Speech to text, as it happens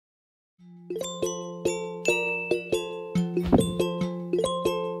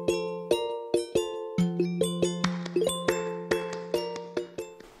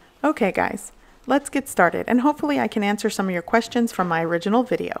Okay guys, let's get started, and hopefully I can answer some of your questions from my original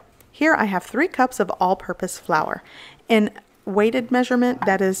video. Here I have 3 cups of all-purpose flour. In weighted measurement,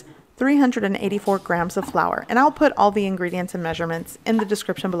 that is 384 grams of flour, and I'll put all the ingredients and measurements in the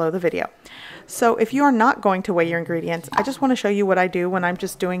description below the video. So if you are not going to weigh your ingredients, I just want to show you what I do when I'm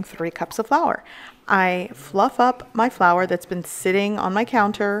just doing 3 cups of flour. I fluff up my flour that's been sitting on my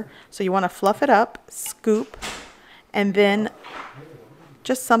counter. So you want to fluff it up, scoop, and then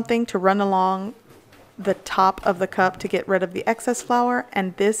just something to run along the top of the cup to get rid of the excess flour.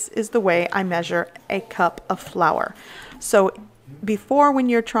 And this is the way I measure a cup of flour. So before, when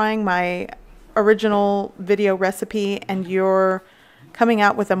you're trying my original video recipe and you're coming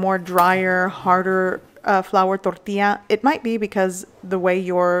out with a more drier, harder flour tortilla, it might be because the way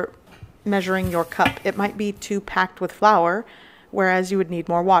you're measuring your cup, it might be too packed with flour, whereas you would need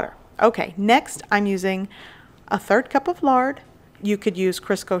more water. Okay, next I'm using a 1/3 cup of lard. You could use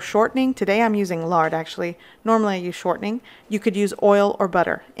Crisco shortening. Today I'm using lard actually. Normally I use shortening. You could use oil or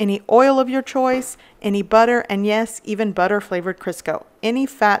butter. Any oil of your choice, any butter, and yes, even butter flavored Crisco. Any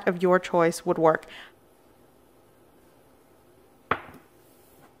fat of your choice would work.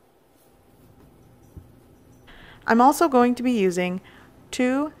 I'm also going to be using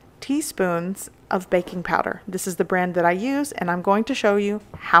 2 teaspoons of baking powder. This is the brand that I use, and I'm going to show you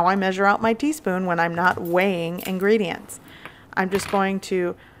how I measure out my teaspoon when I'm not weighing ingredients. I'm just going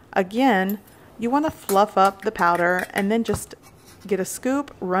to, again, you want to fluff up the powder and then just get a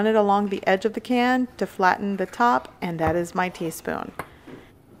scoop, run it along the edge of the can to flatten the top, and that is my teaspoon.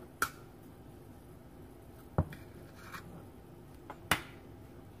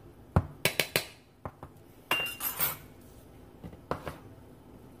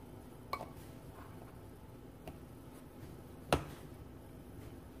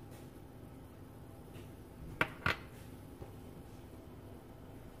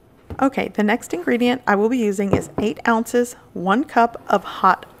 Okay, the next ingredient I will be using is 8 ounces, 1 cup of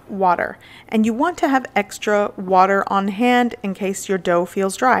hot water. And you want to have extra water on hand in case your dough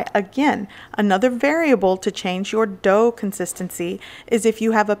feels dry. Again, another variable to change your dough consistency is if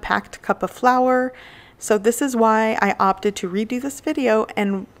you have a packed cup of flour. So this is why I opted to redo this video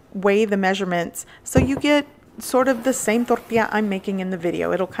and weigh the measurements so you get sort of the same tortilla I'm making in the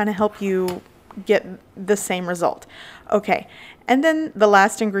video. It'll kind of help you get the same result. Okay, and then the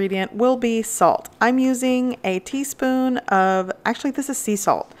last ingredient will be salt. I'm using a teaspoon of, actually this is sea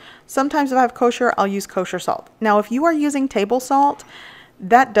salt. Sometimes if I have kosher, I'll use kosher salt. Now if you are using table salt,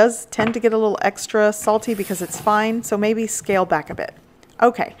 that does tend to get a little extra salty because it's fine, so maybe scale back a bit.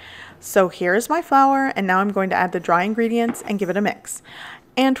 Okay, so here's my flour, and now I'm going to add the dry ingredients and give it a mix.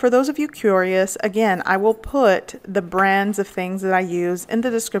 And for those of you curious, again, I will put the brands of things that I use in the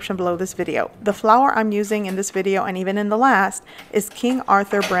description below this video. The flour I'm using in this video and even in the last is King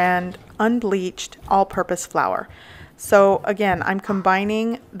Arthur brand unbleached all-purpose flour. So again, I'm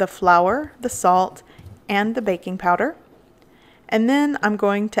combining the flour, the salt, and the baking powder. And then I'm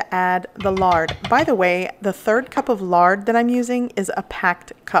going to add the lard. By the way, the 1/3 cup of lard that I'm using is a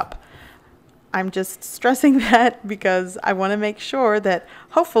packed cup. I'm just stressing that because I want to make sure that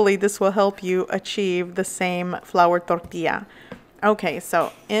hopefully this will help you achieve the same flour tortilla. Okay,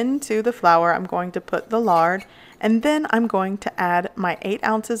 so into the flour I'm going to put the lard, and then I'm going to add my 8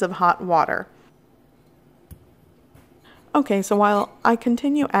 ounces of hot water. Okay, so while I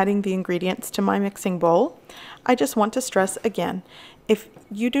continue adding the ingredients to my mixing bowl, I just want to stress again, if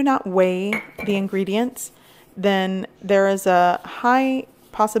you do not weigh the ingredients, then there is a high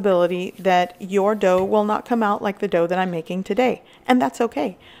possibility that your dough will not come out like the dough that I'm making today, and that's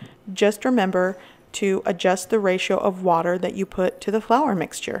okay. Just remember to adjust the ratio of water that you put to the flour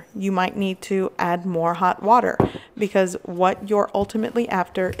mixture. You might need to add more hot water because what you're ultimately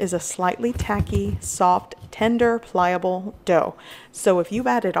after is a slightly tacky, soft, tender, pliable dough. So if you've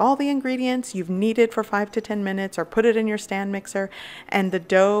added all the ingredients you've kneaded for 5 to 10 minutes or put it in your stand mixer and the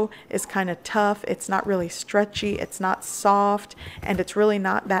dough is kind of tough, it's not really stretchy, it's not soft, and it's really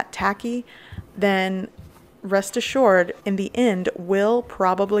not that tacky, then rest assured, in the end, will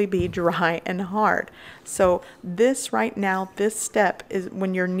probably be dry and hard. So this right now, this step is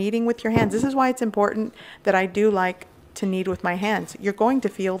when you're kneading with your hands. This is why it's important that I do like to knead with my hands. You're going to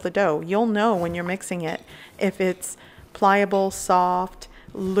feel the dough. You'll know when you're mixing it if it's pliable, soft,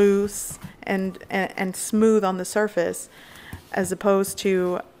 loose, and smooth on the surface, as opposed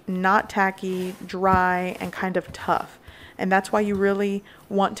to not tacky, dry, and kind of tough. and that's why you really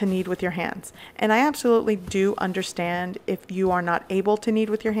want to knead with your hands. And I absolutely do understand if you are not able to knead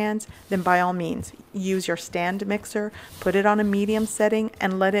with your hands, then by all means use your stand mixer, put it on a medium setting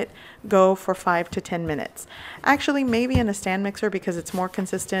and let it go for 5 to 10 minutes. Actually, maybe in a stand mixer, because it's more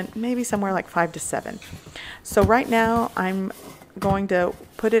consistent, maybe somewhere like 5 to 7. So right now I'm going to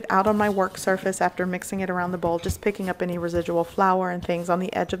put it out on my work surface after mixing it around the bowl, just picking up any residual flour and things on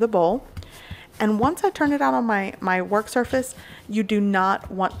the edge of the bowl. And once I turn it out on my work surface, you do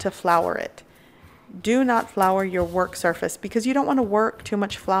not want to flour it. Do not flour your work surface because you don't want to work too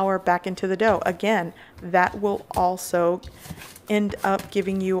much flour back into the dough. Again, that will also end up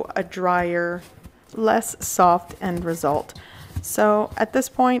giving you a drier, less soft end result. So at this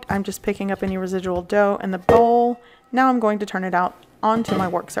point, I'm just picking up any residual dough in the bowl. Now I'm going to turn it out onto my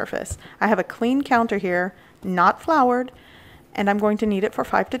work surface. I have a clean counter here, not floured, and I'm going to knead it for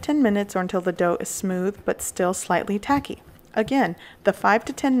 5 to 10 minutes or until the dough is smooth but still slightly tacky. Again, the 5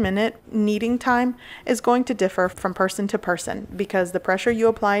 to 10 minute kneading time is going to differ from person to person because the pressure you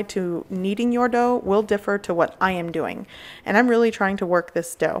apply to kneading your dough will differ to what I am doing. And I'm really trying to work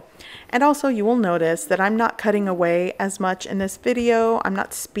this dough. And also you will notice that I'm not cutting away as much in this video. I'm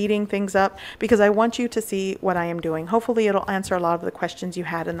not speeding things up because I want you to see what I am doing. Hopefully it'll answer a lot of the questions you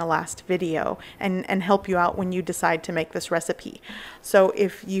had in the last video and help you out when you decide to make this recipe. So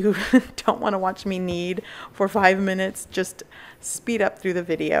if you don't want to watch me knead for 5 minutes, just speed up through the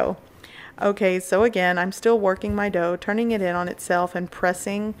video. Okay, so again, I'm still working my dough, turning it in on itself and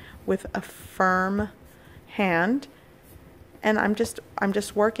pressing with a firm hand. And I'm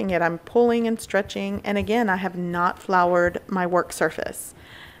just working it. I'm pulling and stretching. And again, I have not floured my work surface.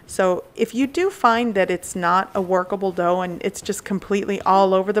 So if you do find that it's not a workable dough and it's just completely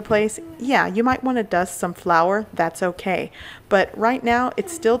all over the place, yeah, you might want to dust some flour. That's okay. But right now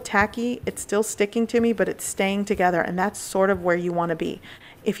it's still tacky, it's still sticking to me, but it's staying together, and that's sort of where you want to be.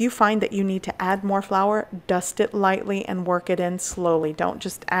 If you find that you need to add more flour, dust it lightly and work it in slowly. Don't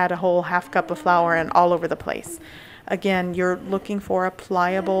just add a whole half cup of flour and all over the place. Again, you're looking for a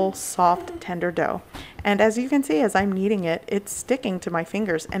pliable, soft, tender dough. And as you can see, as I'm kneading it, it's sticking to my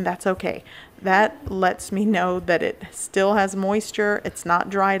fingers, and that's okay. That lets me know that it still has moisture, it's not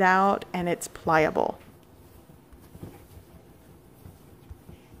dried out, and it's pliable.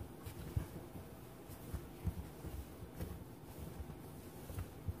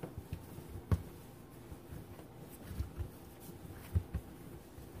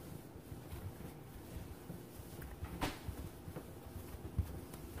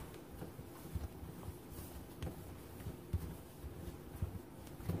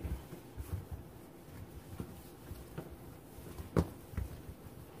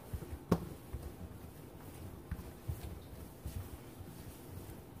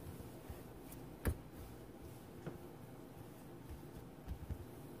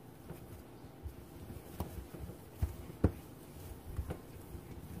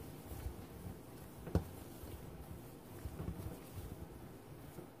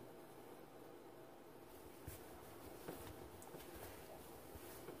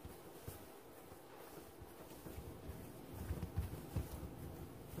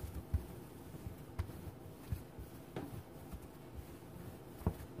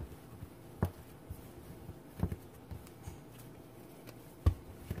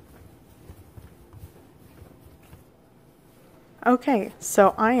 Okay,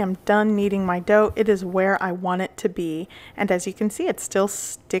 so I am done kneading my dough. It is where I want it to be. And as you can see, it's still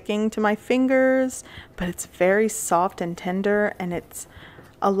sticking to my fingers, but it's very soft and tender, and it's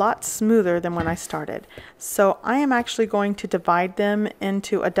a lot smoother than when I started. So I am actually going to divide them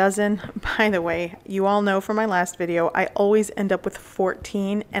into a dozen. By the way, you all know from my last video, I always end up with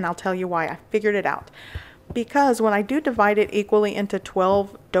 14, and I'll tell you why. I figured it out. Because when I do divide it equally into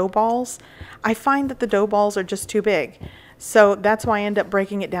 12 dough balls, I find that the dough balls are just too big. So that's why I end up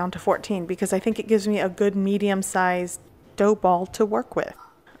breaking it down to 14, because I think it gives me a good medium-sized dough ball to work with.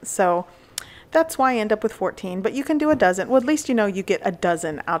 So that's why I end up with 14, but you can do a dozen. Well, at least you know you get a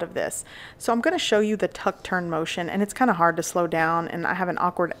dozen out of this. So I'm going to show you the tuck turn motion, and it's kind of hard to slow down, and I have an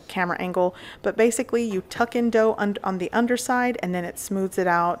awkward camera angle, but basically you tuck in dough on the underside, and then it smooths it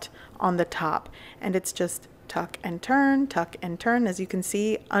out on the top, and it's just tuck and turn, tuck and turn. As you can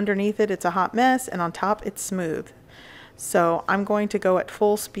see, underneath it, it's a hot mess, and on top, it's smooth. So I'm going to go at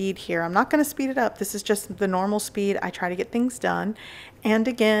full speed here. I'm not going to speed it up. This is just the normal speed I try to get things done. And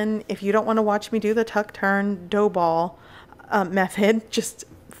again, if you don't want to watch me do the tuck turn dough ball method, just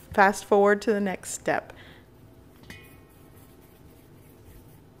fast forward to the next step.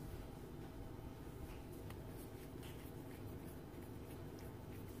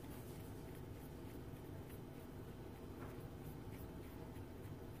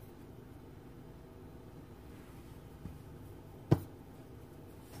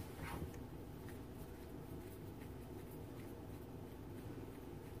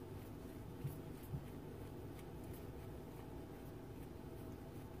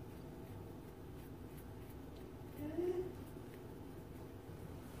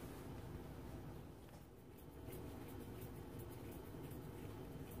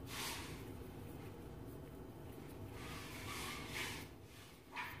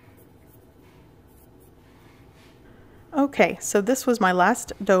 Okay, so this was my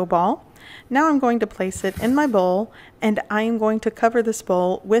last dough ball. Now I'm going to place it in my bowl, and I am going to cover this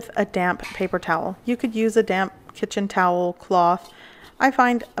bowl with a damp paper towel. You could use a damp kitchen towel, cloth. I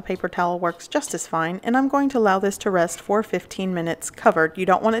find a paper towel works just as fine, and I'm going to allow this to rest for 15 minutes covered. You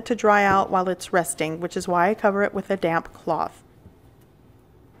don't want it to dry out while it's resting, which is why I cover it with a damp cloth.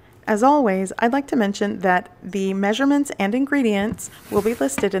 As always, I'd like to mention that the measurements and ingredients will be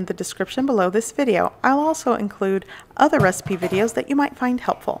listed in the description below this video. I'll also include other recipe videos that you might find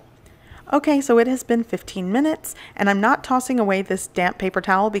helpful. Okay, so it has been 15 minutes, and I'm not tossing away this damp paper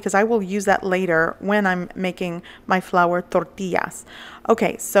towel because I will use that later when I'm making my flour tortillas.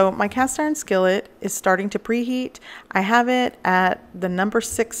 Okay, so my cast iron skillet is starting to preheat. I have it at the number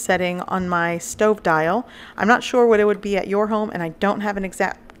 6 setting on my stove dial. I'm not sure what it would be at your home, and I don't have an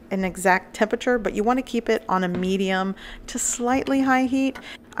exact temperature, but you want to keep it on a medium to slightly high heat.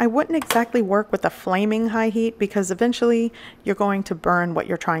 I wouldn't exactly work with a flaming high heat because eventually you're going to burn what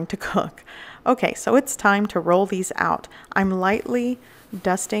you're trying to cook. Okay, so it's time to roll these out. I'm lightly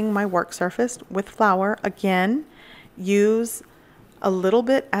dusting my work surface with flour. Again, use a little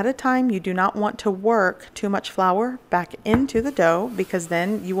bit at a time. You do not want to work too much flour back into the dough because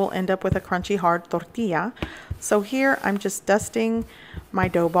then you will end up with a crunchy, hard tortilla. So here I'm just dusting my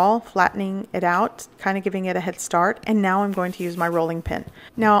dough ball, flattening it out, kind of giving it a head start, and now I'm going to use my rolling pin.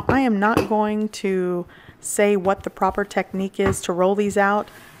 Now I am not going to say what the proper technique is to roll these out.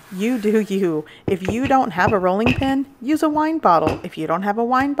 You do you. If you don't have a rolling pin, use a wine bottle. If you don't have a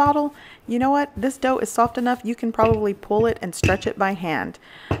wine bottle, you know what? This dough is soft enough you can probably pull it and stretch it by hand.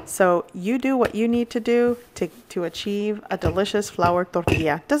 So you do what you need to do to achieve a delicious flour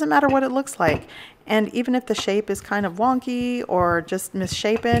tortilla. Doesn't matter what it looks like. And even if the shape is kind of wonky or just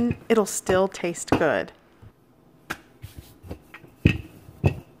misshapen, it'll still taste good.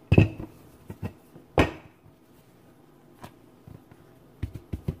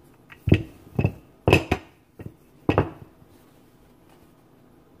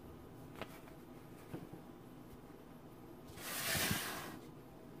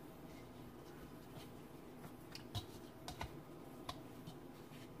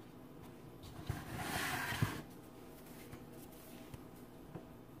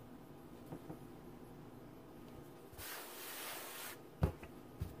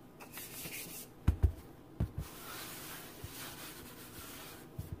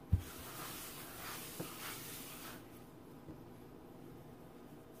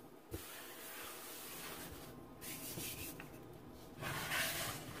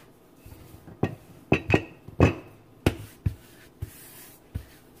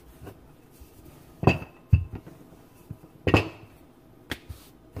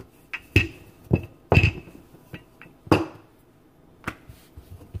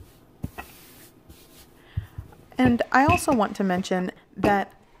 And I also want to mention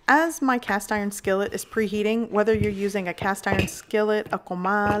that as my cast iron skillet is preheating, whether you're using a cast iron skillet, a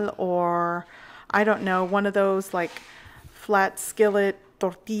comal, or I don't know, one of those like flat skillet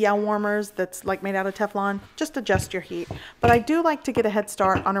tortilla warmers that's like made out of Teflon, just adjust your heat. But I do like to get a head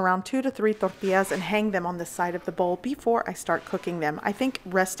start on around 2 to 3 tortillas and hang them on the side of the bowl before I start cooking them. I think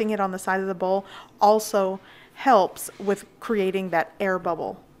resting it on the side of the bowl also helps with creating that air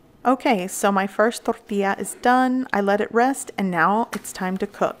bubble. Okay, so my first tortilla is done. I let it rest, and now it's time to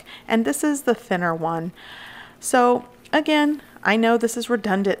cook. And this is the thinner one. So again, I know this is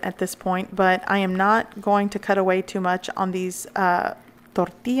redundant at this point, but I am not going to cut away too much on these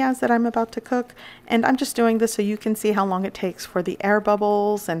tortillas that I'm about to cook. And I'm just doing this so you can see how long it takes for the air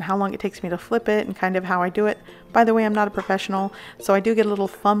bubbles and how long it takes me to flip it and kind of how I do it. By the way, I'm not a professional, so I do get a little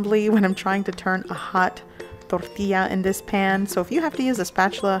fumbly when I'm trying to turn a hot tortilla in this pan, so if you have to use a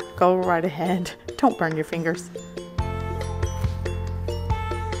spatula, go right ahead. Don't burn your fingers.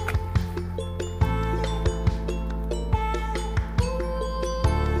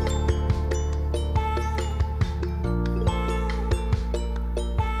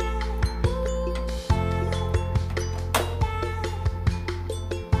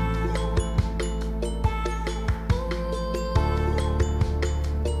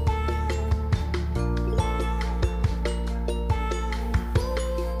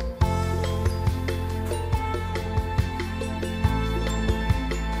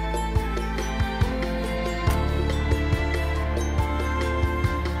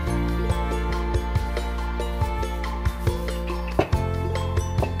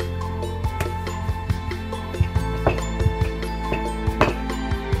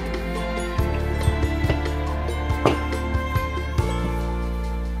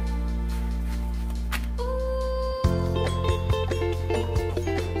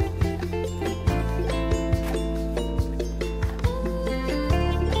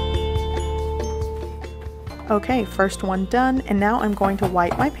 Okay, first one done, and now I'm going to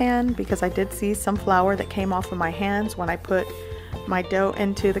wipe my pan because I did see some flour that came off of my hands when I put my dough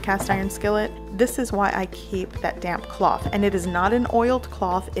into the cast iron skillet. This is why I keep that damp cloth, and it is not an oiled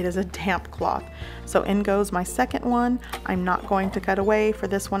cloth, it is a damp cloth. So in goes my second one. I'm not going to cut away for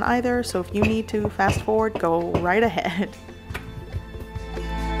this one either, so if you need to fast forward, go right ahead.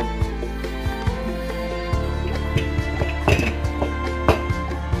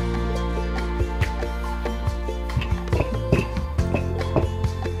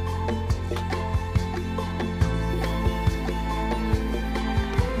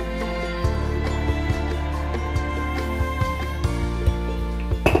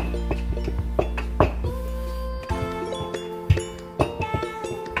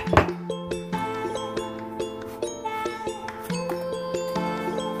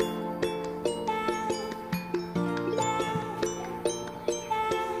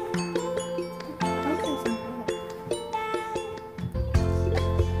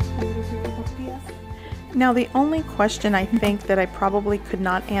 Now the only question I think that I probably could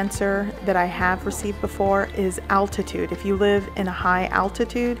not answer that I have received before is altitude. If you live in a high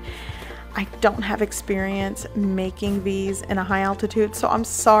altitude, I don't have experience making these in a high altitude, so I'm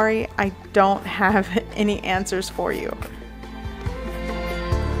sorry I don't have any answers for you.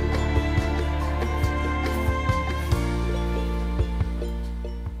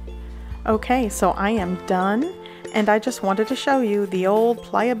 Okay, so I am done. And I just wanted to show you the old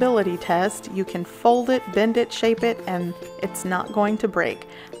pliability test. You can fold it, bend it, shape it, and it's not going to break.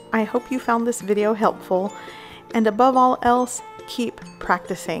 I hope you found this video helpful. And above all else, keep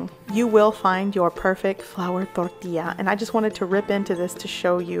practicing. You will find your perfect flour tortilla. And I just wanted to rip into this to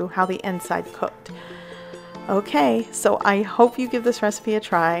show you how the inside cooked. Okay, so I hope you give this recipe a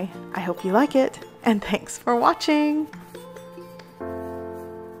try. I hope you like it, and thanks for watching.